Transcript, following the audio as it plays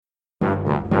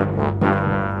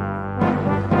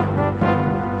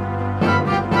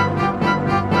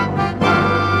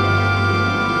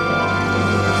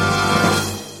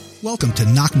welcome to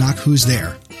Knock Knock Who's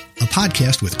There, a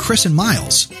podcast with Chris and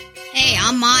Miles. Hey,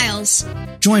 I'm Miles.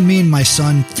 Join me and my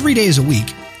son 3 days a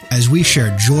week as we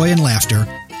share joy and laughter,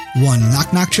 one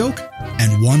knock-knock joke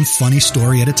and one funny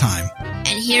story at a time.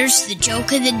 And here's the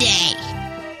joke of the day.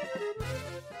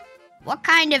 What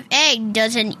kind of egg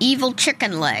does an evil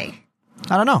chicken lay?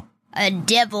 I don't know. A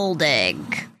deviled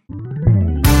egg.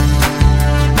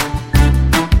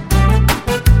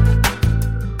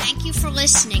 Thank you for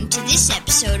listening to this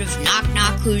episode of Knock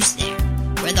Knock Who's There,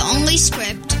 where the only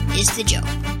script is the joke.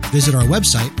 Visit our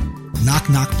website,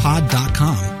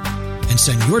 knockknockpod.com, and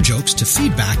send your jokes to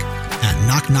feedback at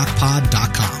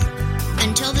knockknockpod.com.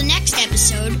 Until the next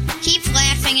episode, keep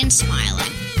laughing and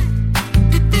smiling.